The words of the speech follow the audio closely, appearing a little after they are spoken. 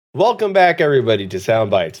Welcome back, everybody, to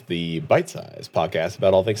Sound Bites, the bite-sized podcast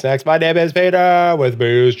about all things snacks. My name is Peter. With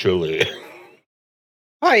me is Chili.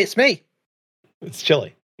 Hi, it's me. It's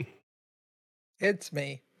Chili. It's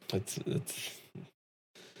me. It's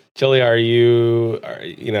Chili. Are you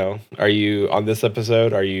on this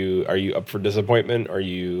episode? Are you up for disappointment? Are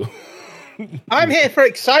you? I'm here for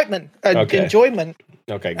excitement and enjoyment.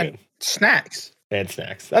 Okay, good. And snacks. And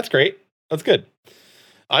snacks. That's great. That's good.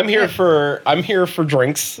 I'm here for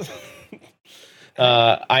drinks.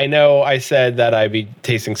 I know I said that I'd be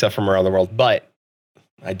tasting stuff from around the world, but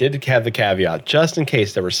I did have the caveat just in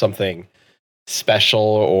case there was something special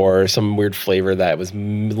or some weird flavor that was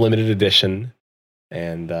limited edition.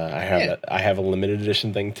 And I have a limited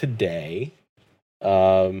edition thing today.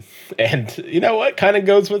 And you know what? Kind of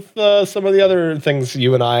goes with some of the other things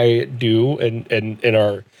you and I do in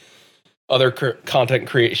our other content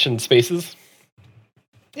creation spaces.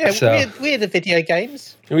 Yeah, so, we're the video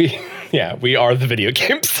games. We are the video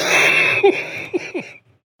games.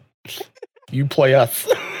 You play us.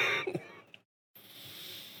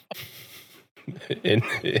 In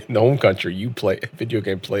the home country, you play video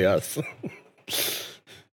game, play us.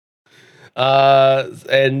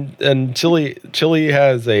 And Chili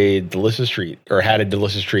has a delicious treat, or had a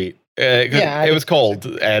delicious treat. It was cold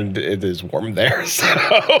and it is warm there, so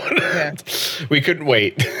we couldn't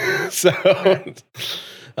wait. So.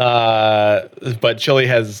 But Chili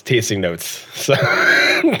has tasting notes. So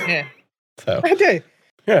yeah. So I do.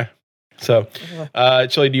 Yeah. So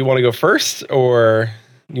Chili, do you want to go first or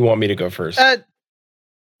you want me to go first?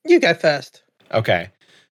 You go first. Okay.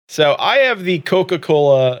 So I have the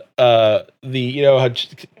Coca-Cola, how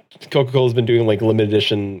Coca-Cola's been doing like limited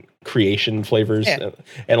edition creation flavors. Yeah.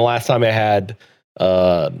 And last time I had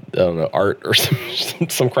I don't know, art or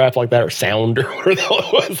some crap like that, or sound, or whatever the hell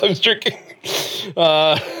it was I was drinking.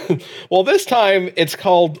 Well, this time it's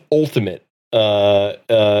called Ultimate, and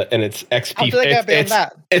it's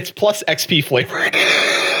XP. It's plus XP flavored.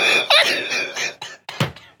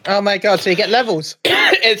 Oh my god! So you get levels.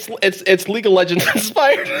 It's League of Legends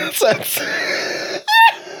inspired.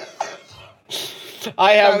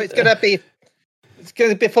 It's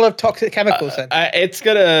gonna be full of toxic chemicals. Then it's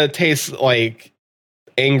gonna taste like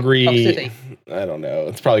angry. Toxicity. I don't know.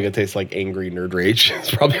 It's probably gonna taste like angry nerd rage.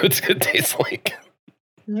 It's probably what it's gonna taste like.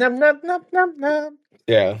 Num num num num num.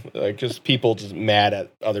 Yeah, like just people just mad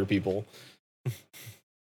at other people.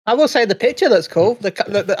 I will say the picture looks cool.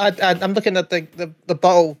 I'm looking at the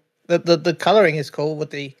bottle. The coloring is cool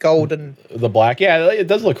with the gold and the black. Yeah, it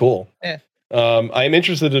does look cool. Yeah. I'm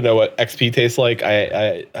interested to know what XP tastes like.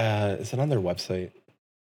 Is it on their website?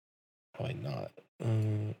 Probably not.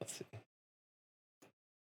 Let's see.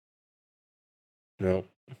 No.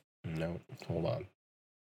 Hold on.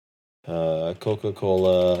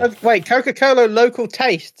 Coca-Cola. Wait, Coca-Cola local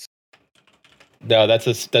tastes. No, that's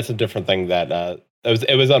a different thing. That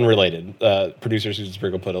it was unrelated. Producer Susan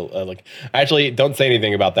Sprinkle put a like. Actually, don't say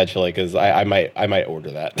anything about that, Chili, because I might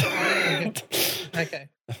order that. Okay.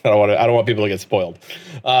 I don't want people to get spoiled.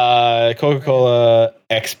 Coca-Cola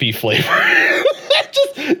XP flavor.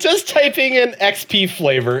 just typing in XP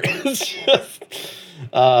flavor is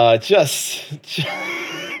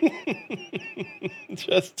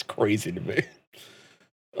just crazy to me.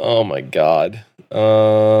 Oh my god.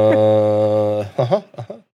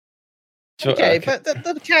 Okay, but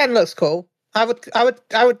the can looks cool. I would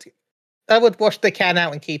wash the can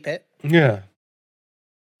out and keep it. Yeah.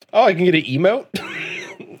 Oh, I can get an emote?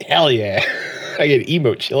 Hell yeah. I get an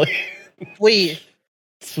emote, Chili.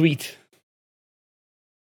 Sweet.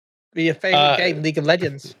 Your favorite game, League of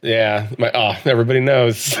Legends. Yeah. Everybody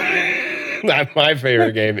knows. My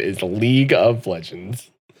favorite game is League of Legends.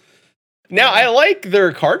 Now, I like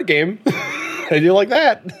their card game. I do like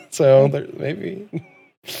that. So, maybe.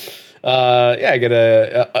 I get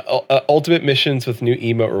a Ultimate Missions with new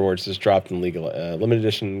emote rewards just dropped in League of limited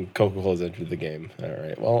edition. Coca-Cola's entered the game. All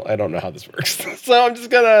right. Well, I don't know how this works. So, I'm just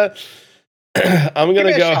gonna... I'm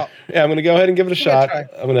gonna go ahead and give it a shot.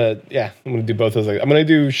 I'm gonna do both those things. I'm gonna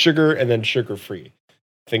do sugar and then sugar free.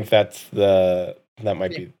 I think that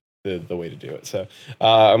might be the way to do it. So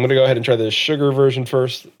I'm gonna go ahead and try the sugar version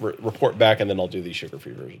first, report back, and then I'll do the sugar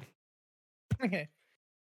free version. Okay.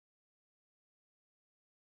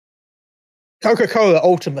 Coca-Cola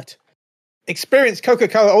Ultimate. Experience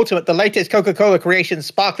Coca-Cola Ultimate, the latest Coca-Cola creation,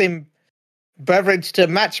 sparkling beverage to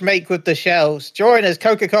matchmake with the shells. Join as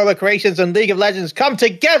Coca-Cola Creations and League of Legends come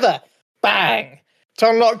together. Bang! To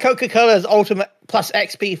unlock Coca-Cola's Ultimate Plus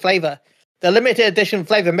XP flavor. The limited edition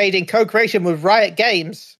flavor made in co-creation with Riot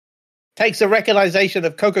Games takes the recognition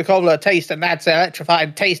of Coca-Cola taste and adds an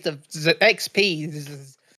electrifying taste of XP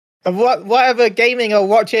Whatever gaming or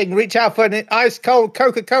watching, reach out for an ice cold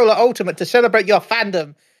Coca-Cola Ultimate to celebrate your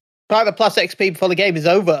fandom. Buy the Plus XP before the game is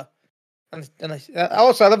over. And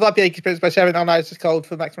also, I love the experience by sharing on ice cold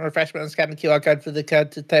for maximum refreshment and scanning QR code for the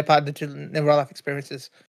code to take part in real life experiences.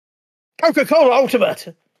 Coca-Cola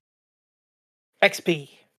Ultimate XP.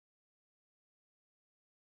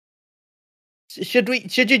 Should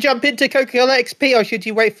you jump into Coca-Cola XP or should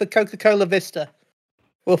you wait for Coca-Cola Vista?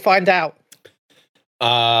 We'll find out.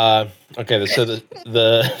 Okay, so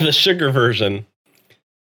the sugar version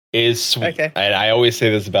is sweet. Okay. And I always say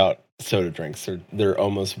this about soda drinks. They're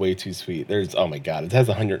almost way too sweet. Oh my god, it has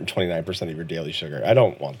 129% of your daily sugar. I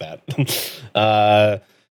don't want that.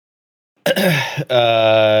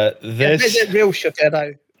 This is it real sugar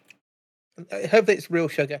though? I hope it's real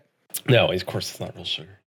sugar. No, of course it's not real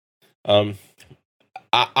sugar.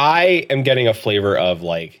 I am getting a flavor of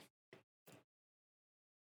like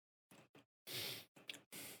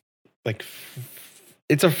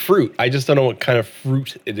it's a fruit. I just don't know what kind of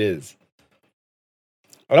fruit it is.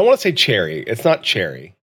 I don't want to say cherry. It's not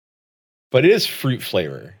cherry, but it is fruit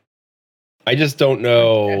flavor. I just don't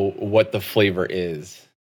know what the flavor is.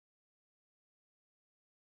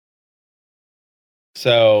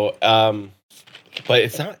 So, but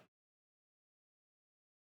it's not.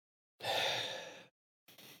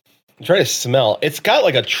 I'm trying to smell. It's got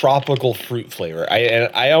like a tropical fruit flavor.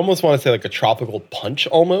 I almost want to say like a tropical punch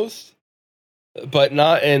almost, but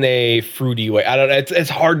not in a fruity way. I don't know. It's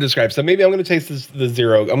hard to describe. So maybe I'm going to taste the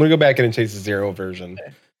zero. I'm going to go back in and taste the zero version.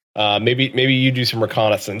 Maybe you do some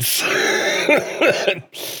reconnaissance.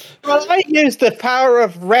 Well, I use the power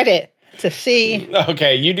of Reddit to see.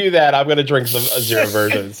 Okay, you do that. I'm going to drink some zero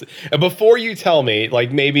versions. And before you tell me,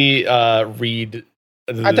 like maybe read.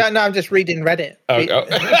 I don't know. I'm just reading Reddit. Oh.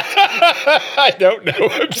 I don't know.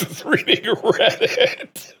 I'm just reading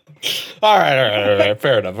Reddit. All right.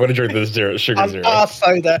 Fair enough. I'm going to drink this sugar zero.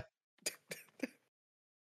 Soda.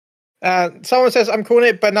 Someone says, I'm calling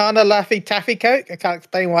it Banana Laffy Taffy Coke. I can't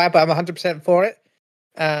explain why, but I'm 100% for it.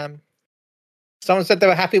 Someone said they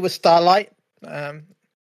were happy with Starlight. Someone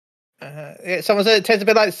said it tastes a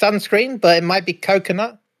bit like sunscreen, but it might be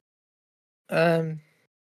coconut.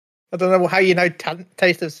 I don't know how you know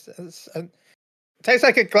taste of. It tastes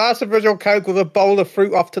like a glass of original Coke with a bowl of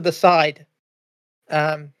fruit off to the side.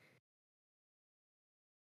 Sounds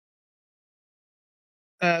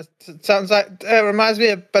like it reminds me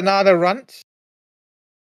of Banana Runts.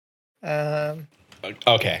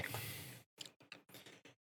 Okay.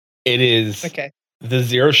 It is. Okay. The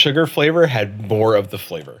zero sugar flavor had more of the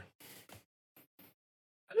flavor.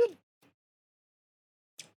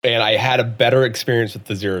 And I had a better experience with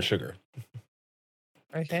the zero sugar.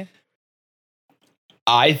 Okay.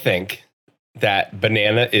 I think that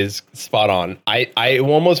banana is spot on. I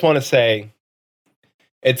almost want to say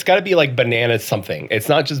it's got to be like banana something. It's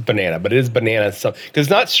not just banana, but it is banana something. Because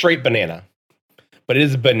it's not straight banana, but it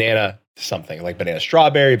is banana something. Like banana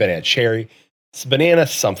strawberry, banana cherry. It's banana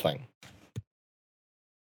something.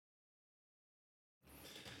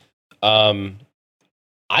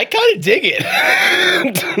 I kind of dig it.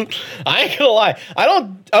 I ain't gonna lie. I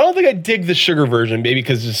don't think I dig the sugar version, maybe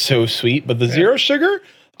because it's so sweet. But the zero sugar,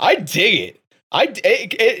 I dig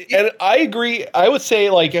it. And I agree. I would say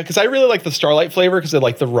like because I really like the Starlight flavor because I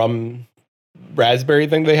like the rum raspberry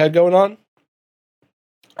thing they had going on.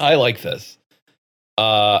 I like this,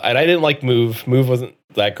 and I didn't like Move. Move wasn't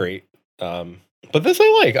that great. But this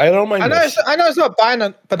I like. I don't mind. I know it's not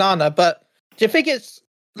banana, but do you think it's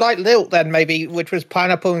like Lilt then maybe, which was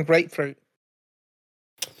pineapple and grapefruit?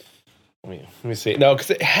 Let me see. No, because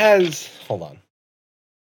it has. Hold on.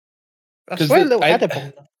 I swear Lilt had a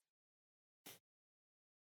banana.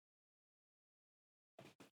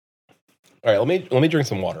 All right, let me drink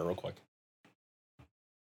some water real quick.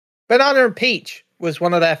 Banana and peach was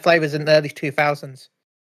one of their flavors in the early 2000s.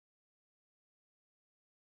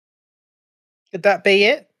 Could that be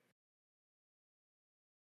it?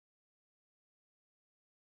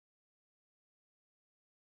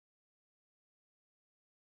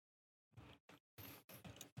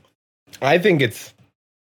 I think it's.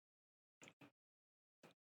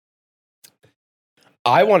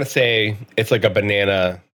 I want to say it's like a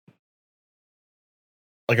banana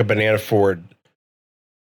forward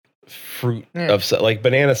fruit of like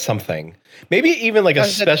banana something. Maybe even like a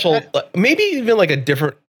special, maybe even like a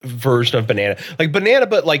different version of banana, like banana,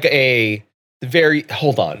 but like a very.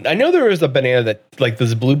 Hold on, I know there is a banana that like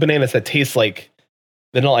this blue bananas that tastes like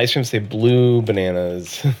vanilla ice cream. Say blue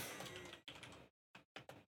bananas.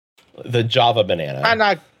 The Java banana. I'm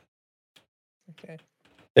not. Okay.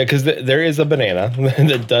 Yeah, because there is a banana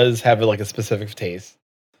that does have like a specific taste.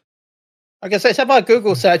 I can say some of our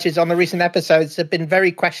Google searches on the recent episodes have been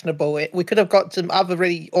very questionable. We could have got some other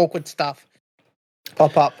really awkward stuff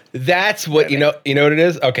pop up. That's what you know. You know what it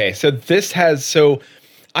is? Okay, so this has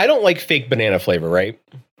I don't like fake banana flavor, right?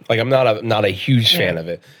 Like I'm not a huge fan of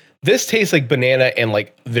it. This tastes like banana and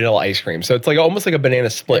like vanilla ice cream. So it's like almost like a banana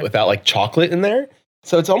split without like chocolate in there.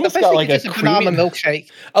 So it's almost got like a banana milkshake.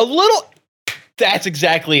 A little. That's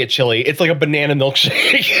exactly it, Chili. It's like a banana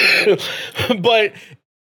milkshake, but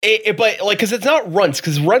like because it's not Runts,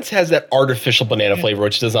 because Runts has that artificial banana flavor,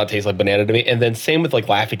 which does not taste like banana to me. And then same with like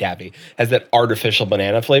Laffy Taffy has that artificial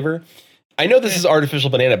banana flavor. I know this is artificial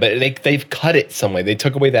banana, but they've cut it some way. They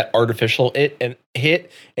took away that artificial and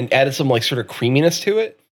added some like sort of creaminess to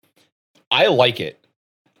it. I like it.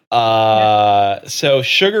 So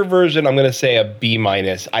sugar version, I'm gonna say a B-.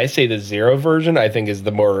 I say the zero version, I think is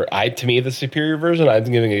to me the superior version. I'm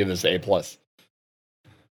gonna give this A+.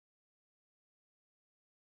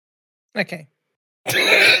 Okay. I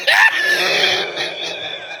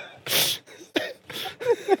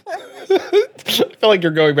feel like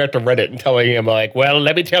you're going back to Reddit and telling him like, well,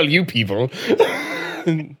 let me tell you people.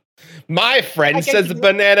 My friend says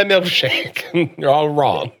banana milkshake. You're all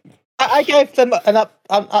wrong. I gave them an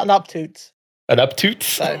up-toots. An up-toots?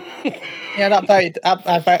 So, yeah, I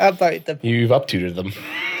upvoted them. You've up-tooted them.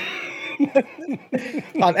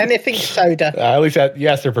 On anything soda. At least you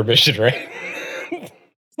asked their permission, right?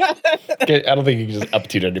 I don't think you can just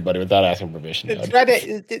up-toot anybody without asking permission. It's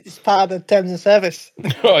Reddit. It's part of the terms of service.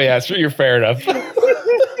 Oh, yeah, sure, you're fair enough.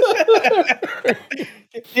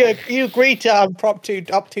 You agree to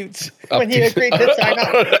up-toots when you agree to sign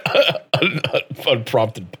up.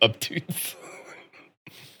 Unprompted up-toots.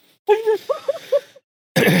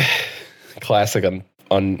 Classic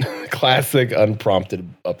classic unprompted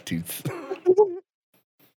up-toots.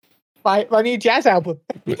 My new jazz album.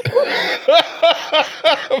 My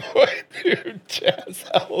new jazz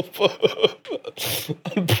album.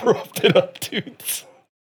 Unprompted up-toots.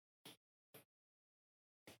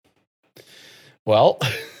 Well,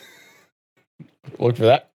 look for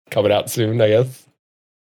that coming out soon, I guess.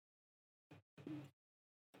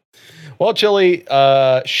 Well, Chili,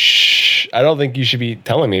 shh. I don't think you should be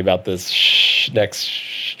telling me about this next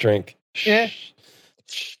drink. Yeah.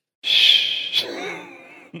 Shh.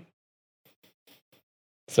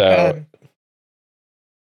 So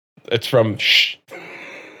it's from shh.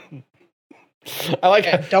 I like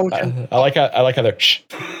how they're shh.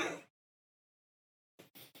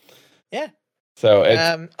 Yeah. So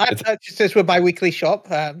I purchased this with my weekly shop.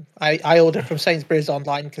 I order from Sainsbury's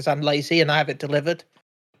online because I'm lazy and I have it delivered.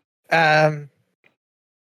 So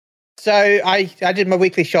I did my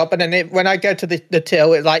weekly shop, and then when I go to the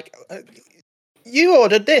till, it's like, you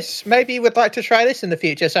ordered this. Maybe you would like to try this in the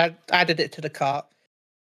future. So I added it to the cart.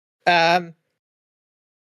 I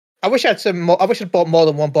wish I had some more. I wish I'd bought more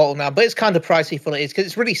than one bottle now, but it's kind of pricey for it is because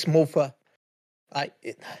it's really small for like.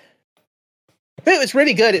 But it was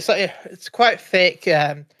really good. It's like it's quite thick.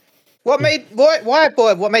 What made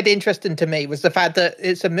it interesting to me was the fact that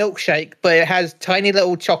it's a milkshake, but it has tiny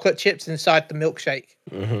little chocolate chips inside the milkshake,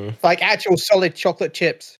 like actual solid chocolate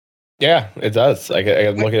chips. Yeah, it does.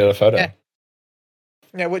 I'm looking at a photo.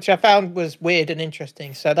 Yeah, which I found was weird and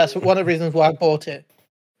interesting. So that's one of the reasons why I bought it.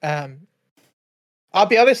 I'll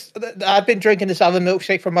be honest. I've been drinking this other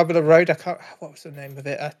milkshake from over the road. What was the name of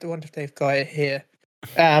it? I wonder if they've got it here.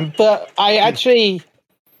 But I actually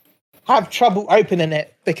have trouble opening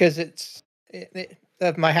it because it's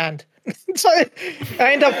of my hand. So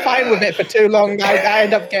I end up fighting with it for too long. I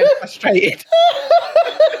end up getting frustrated.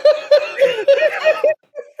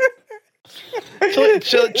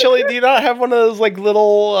 Chili, do you not have one of those like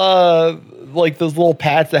little those little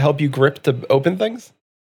pads that help you grip to open things?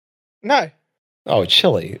 No. Oh,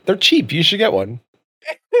 Chili, they're cheap. You should get one.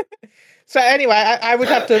 So anyway, I would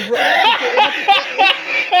have to.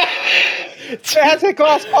 It has a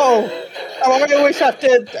glass bowl. I always have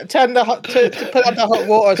to turn to put on the hot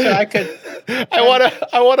water so I could. I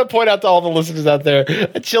want to point out to all the listeners out there,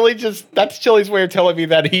 that's Chili's way of telling me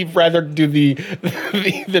that he'd rather do the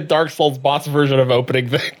Dark Souls boss version of opening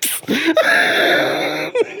things.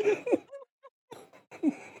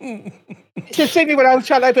 You should see me when I was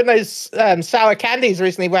trying to open those sour candies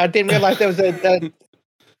recently, where I didn't realize there was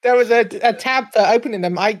a tab for opening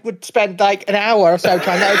them. I would spend like an hour or so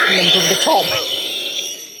trying to open them from the top.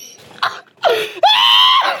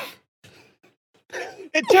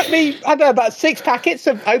 It took me, I don't know, about 6 packets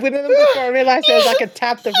of opening them before I realized there was like a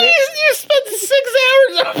tab to rip. You spent 6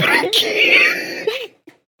 hours opening.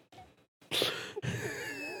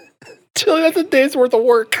 Chili, that's a day's worth of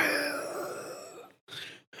work.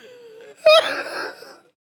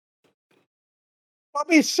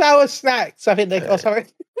 With sour snacks, I think they. Oh, sorry.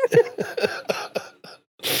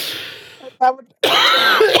 That would,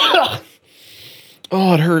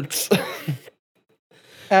 Oh, it hurts.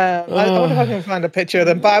 I wonder if I can find a picture of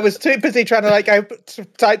them, but I was too busy trying to like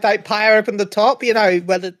pry open the top. You know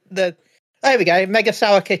where the there we go, mega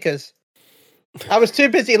sour kickers. I was too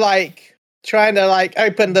busy like trying to like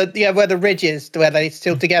open the where the ridge is, where they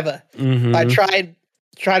still together. Mm-hmm. I try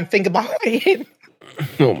and finger my way in.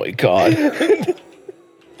 Oh my god!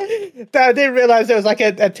 I didn't realize there was like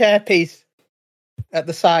a tear piece at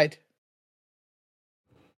the side.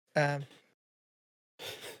 Let's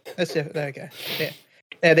see. There we go.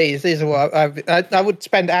 Yeah, these are what I would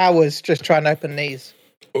spend hours just trying to open these.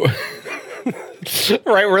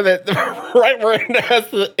 right where it has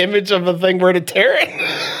the image of the thing where to tear it.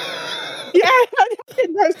 Yeah, I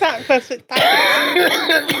didn't notice that first.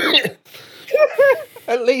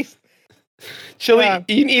 At least. Chili,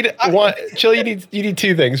 you need one. Chili, you need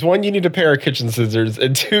two things. One, you need a pair of kitchen scissors,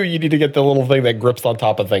 and two, you need to get the little thing that grips on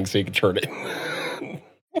top of things so you can turn it.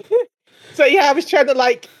 So yeah, I was trying to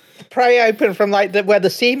like pry open from like where the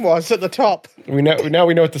seam was at the top. We know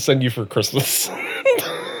what to send you for Christmas.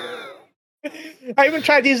 I even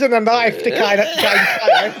tried using a knife to kind of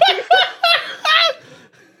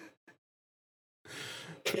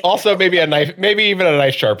Also, maybe a knife, maybe even a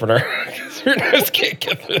knife sharpener. Your knives can't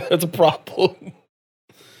get through. That's a problem.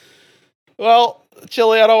 Well,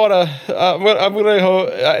 Chili, I don't want to. I'm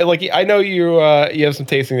gonna like. I know you have some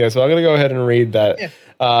tasting there, so I'm gonna go ahead and read that. Yeah.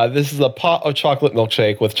 This is a pot of chocolate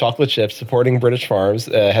milkshake with chocolate chips supporting British farms.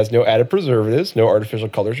 Has no added preservatives, no artificial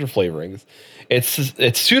colors or flavorings.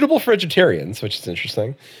 It's suitable for vegetarians, which is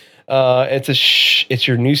interesting. It's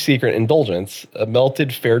your new secret indulgence: a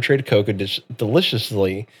melted fair trade cocoa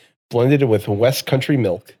deliciously blended with West Country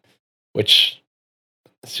milk, which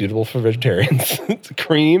is suitable for vegetarians. It's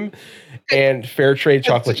cream and fair trade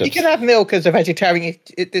chocolate chips. You can have milk as a vegetarian.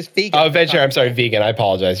 It's vegan. Oh, vegetarian. I'm sorry, vegan. I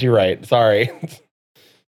apologize. You're right. Sorry.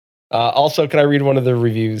 Also, can I read one of the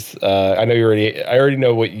reviews? I already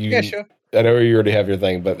know what you. Yeah, sure. I know you already have your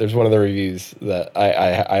thing, but there's one of the reviews that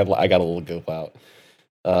I got a little go out.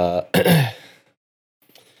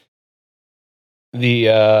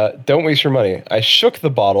 Don't waste your money. I shook the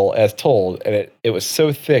bottle as told, and it was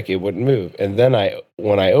so thick it wouldn't move. And then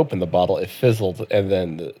when I opened the bottle, it fizzled, and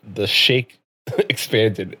then the shake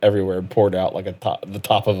expanded everywhere and poured out like the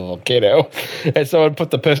top of a volcano. And someone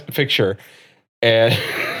put the picture, and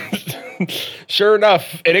sure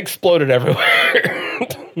enough, it exploded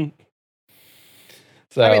everywhere.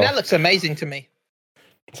 So, I mean, that looks amazing to me.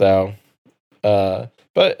 So, go.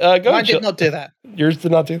 Mine did not do that. Yours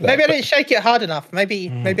did not do that. Maybe I didn't shake it hard enough.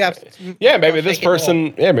 Maybe I've. Yeah, maybe this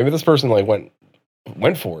person. Yeah, maybe this person like went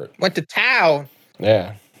for it. Went to town.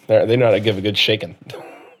 Yeah, they know how to give a good shaking.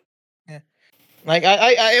 Yeah, like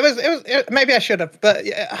it was maybe I should have, but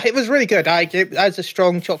it was really good. It has a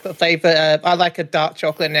strong chocolate flavor. I like a dark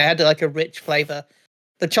chocolate, and it had like a rich flavor.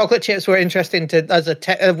 The chocolate chips were interesting as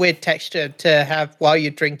a weird texture to have while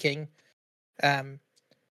you're drinking.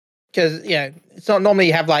 Because it's not normally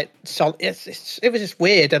you have like salt. It was just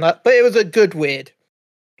weird, but it was a good weird.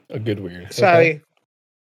 A good weird. So, okay.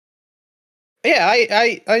 Yeah,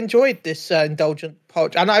 I enjoyed this indulgent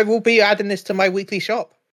pod, and I will be adding this to my weekly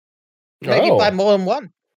shop. Maybe buy more than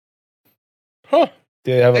one. Huh?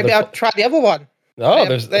 Maybe I'll try the other one.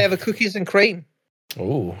 Oh, they have a cookies and cream.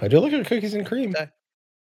 Oh, I do look at cookies and cream.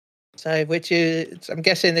 So which is, I'm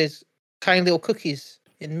guessing, is tiny little cookies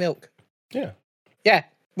in milk. Yeah. Yeah.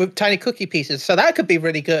 With tiny cookie pieces, so that could be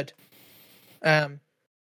really good.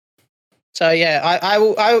 So yeah, I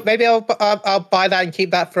will. Maybe I'll buy that and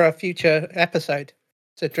keep that for a future episode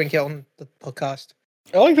to drink it on the podcast.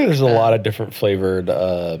 I like that there's a lot of different flavored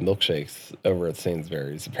milkshakes over at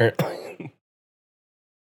Sainsbury's. Apparently.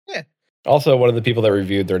 Yeah. Also, one of the people that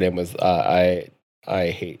reviewed, their name was I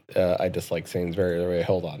dislike Sainsbury's. Wait,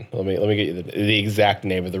 hold on. Let me get you the exact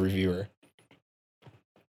name of the reviewer.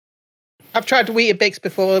 I've tried Weetabix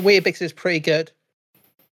before. Weetabix is pretty good.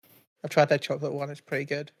 I've tried that chocolate one. It's pretty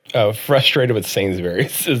good. Oh, frustrated with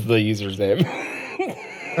Sainsbury's is the user's name. In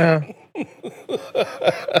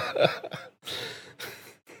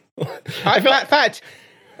fact,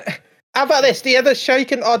 how about this? The other show you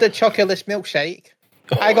can order chocolate milkshake.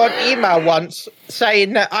 I got an email once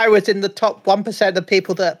saying that I was in the top 1% of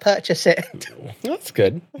people that purchase it. That's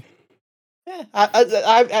good. Yeah,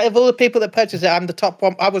 I of all the people that purchased it, I'm the top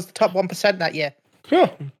one. I was the top 1% that year. Yeah.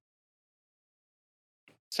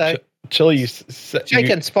 So, Chili, you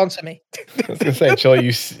can sponsor me. I was gonna say, Chili,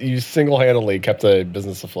 you single-handedly kept the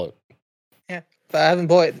business afloat. Yeah, but I haven't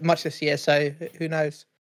bought it much this year, so who knows?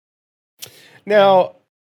 Now,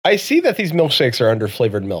 I see that these milkshakes are under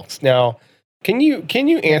flavored milks. Now, can you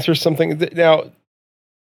answer something now?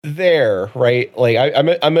 There, right? Like,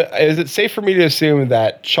 is it safe for me to assume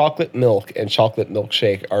that chocolate milk and chocolate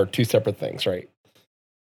milkshake are two separate things, right?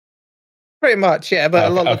 Pretty much, yeah. But a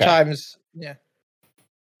lot of the times, yeah.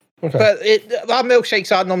 Okay. But our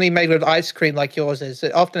milkshakes aren't normally made with ice cream like yours is.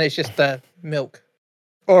 Often it's just milk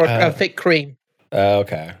or a thick cream.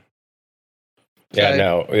 Okay. Yeah,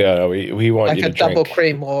 so, no, we want like you to drink double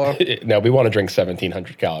cream or no, we want to drink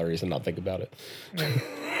 1,700 calories and not think about it.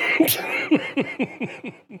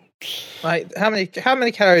 Like how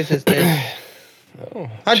many calories is this?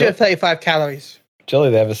 135 calories. Jelly,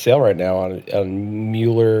 they have a sale right now on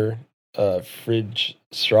Mueller fridge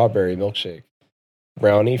strawberry milkshake,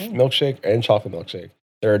 brownie milkshake, and chocolate milkshake.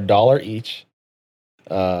 They're $1 each.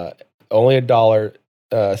 Only $1.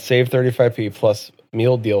 Save 35p plus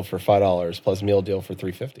meal deal for $5 plus meal deal for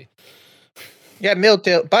 $3.50. Yeah, meal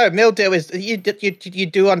deal. But meal deal is you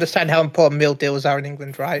do understand how important meal deals are in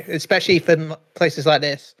England, right? Especially for places like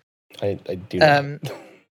this. I do.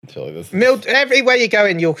 Everywhere you go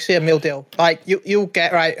in, you'll see a meal deal. Like you'll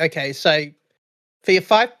get right. Okay, so for your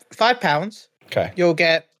 £5, okay, you'll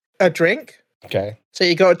get a drink. Okay. So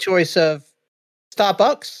you got a choice of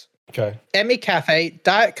Starbucks. Okay. Emmy Cafe,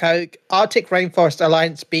 Diet Coke, Arctic Rainforest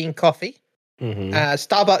Alliance Bean Coffee,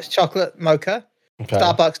 Starbucks Chocolate Mocha,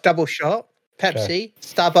 Starbucks Double Shot, Pepsi,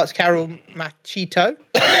 Starbucks Caramel Macchiato.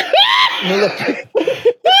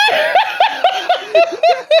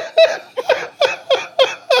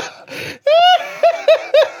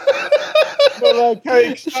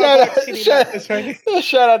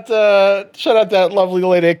 Shout out to that lovely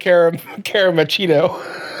lady, Cara Machino.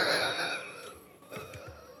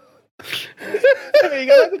 You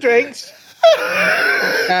got the drinks,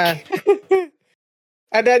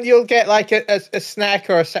 and then you'll get like a snack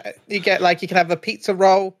or you get like you can have a pizza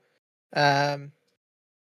roll.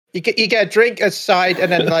 You get a drink, a side,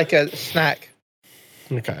 and then like a snack.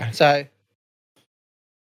 Okay. So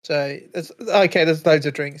there's loads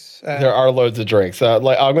of drinks. There are loads of drinks.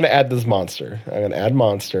 Like I'm going to add this Monster. I'm going to add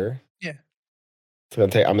Monster. Yeah. It's going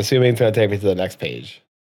to take. I'm assuming it's going to take me to the next page.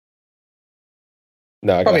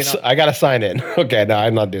 No, I got to sign in. Okay, no,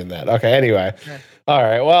 I'm not doing that. Okay, anyway. Yeah. All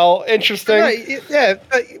right. Well, interesting. Yeah,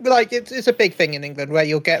 but like it's a big thing in England where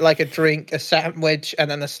you'll get like a drink, a sandwich, and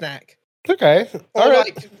then a snack. Okay. Or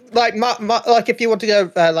like if you want to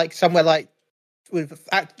go like somewhere like with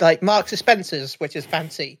like Marks and Spencer's, which is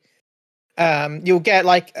fancy. You'll get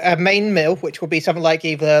like a main meal, which will be something like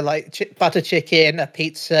either like butter chicken, a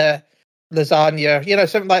pizza, lasagna,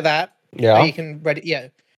 something like that. Yeah. You can ready. Yeah.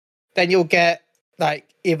 Then you'll get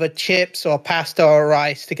like either chips or pasta or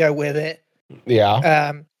rice to go with it.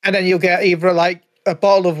 Yeah. And then you'll get either like a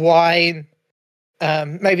bottle of wine,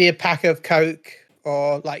 maybe a pack of Coke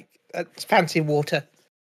or like fancy water.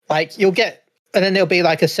 Like you'll get, and then there'll be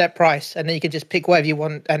like a set price, and then you can just pick whatever you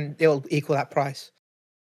want, and it'll equal that price.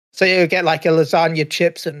 So you'll get like a lasagna,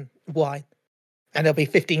 chips, and wine, and it'll be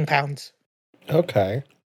 £15. Okay.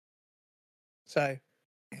 So,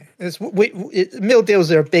 meal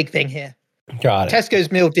deals are a big thing here. Got it.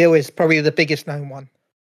 Tesco's meal deal is probably the biggest known one.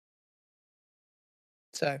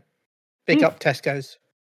 So, big up Tesco's.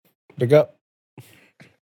 Big up.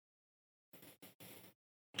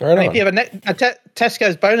 Right on. If you have a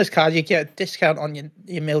Tesco's bonus card, you get a discount on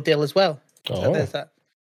your meal deal as well. So there's that.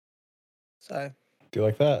 So. Do you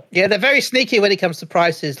like that? Yeah, they're very sneaky when it comes to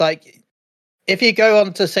prices. Like, if you go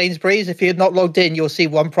on to Sainsbury's, if you're not logged in, you'll see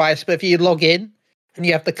one price. But if you log in and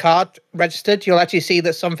you have the card registered, you'll actually see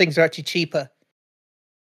that some things are actually cheaper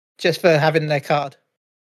just for having their card.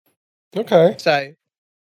 Okay. So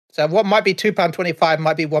what might be £2.25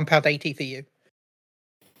 might be £1.80 for you.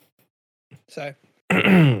 So.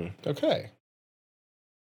 Okay.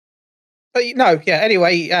 But no, yeah.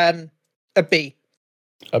 Anyway, a B.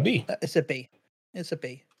 A B. It's a B. It's a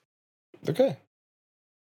B. Okay.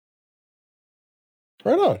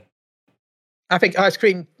 Right on. I think ice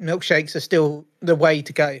cream milkshakes are still the way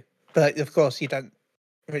to go, but of course you don't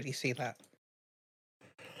really see that.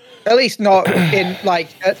 At least not in like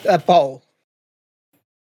a bowl.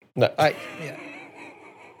 No. Like, yeah.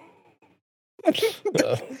 I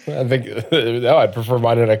think I'd prefer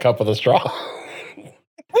mine in a cup with a straw.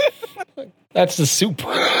 That's the soup.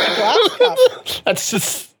 That's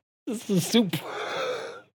the soup.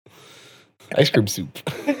 Ice cream soup.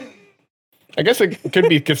 I guess it could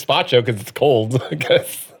be gazpacho because it's cold. I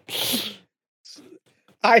guess.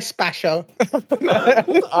 Ice spacho.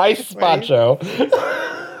 Ice spacho.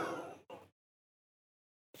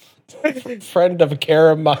 Friend of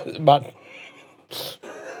Cara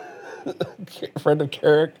Friend of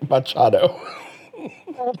Cara Machado.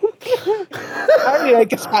 Only a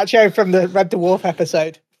gazpacho from the Red Dwarf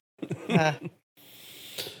episode. Do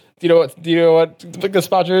you know what the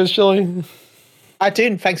gazpacho is, Chili? I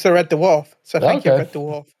do, thanks to Red Dwarf. So thank you, Okay. Red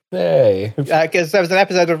Dwarf. Hey. Because there was an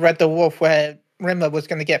episode of Red Dwarf where Rimmer was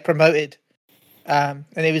going to get promoted. And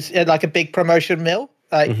he was at like a big promotion meal.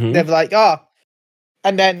 Like they were like,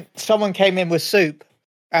 and then someone came in with soup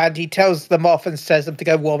and he tells them off and says them to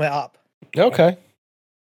go warm it up. Okay.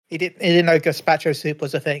 He didn't know gazpacho soup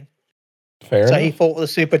was a thing. Fair So enough. he thought the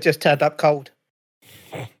soup had just turned up cold.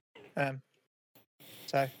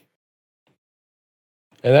 So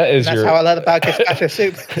And that's how I learned about gazpacho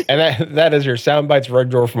soup. And that is your Soundbites Red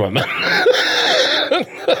Dwarf moment.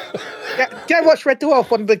 Go watch Red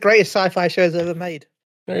Dwarf, one of the greatest sci-fi shows ever made.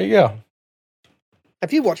 There you go.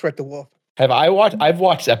 Have you watched Red Dwarf? Have I watched? I've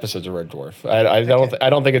watched episodes of Red Dwarf. I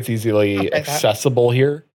don't think it's easily accessible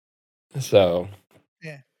here. So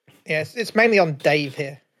Yes, it's mainly on Dave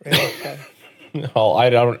here. Really, so. Oh, I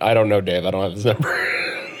don't know Dave. I don't have his number.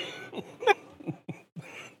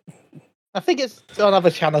 I think it's on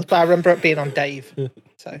other channels, but I remember it being on Dave.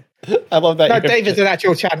 So I love that. No, Dave is an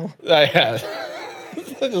actual channel. I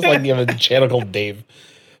just like you have a channel called Dave.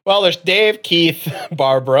 Well, there's Dave, Keith,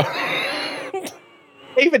 Barbara,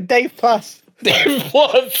 even Dave Plus. Dave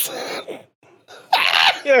Plus.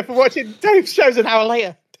 For watching Dave's shows an hour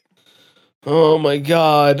later. Oh my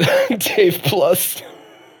God, Dave Plus.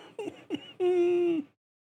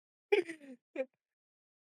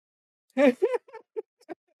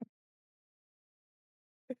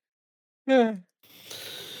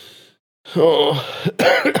 Oh,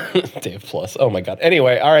 Dave Plus. Oh my God.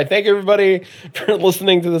 Anyway, all right. Thank you everybody for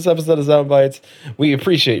listening to this episode of Soundbites. We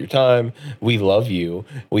appreciate your time. We love you.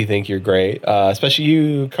 We think you're great, especially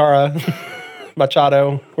you, Cara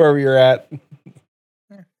Machado, wherever you're at.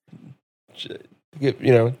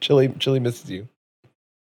 Chili misses you.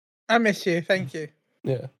 I miss you. Thank you.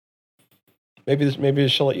 Yeah. Maybe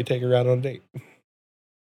she'll let you take her out on a date.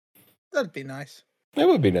 That'd be nice. That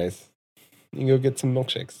would be nice. You can go get some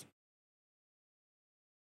milkshakes.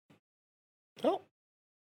 Oh.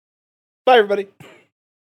 Bye, everybody.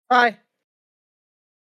 Bye.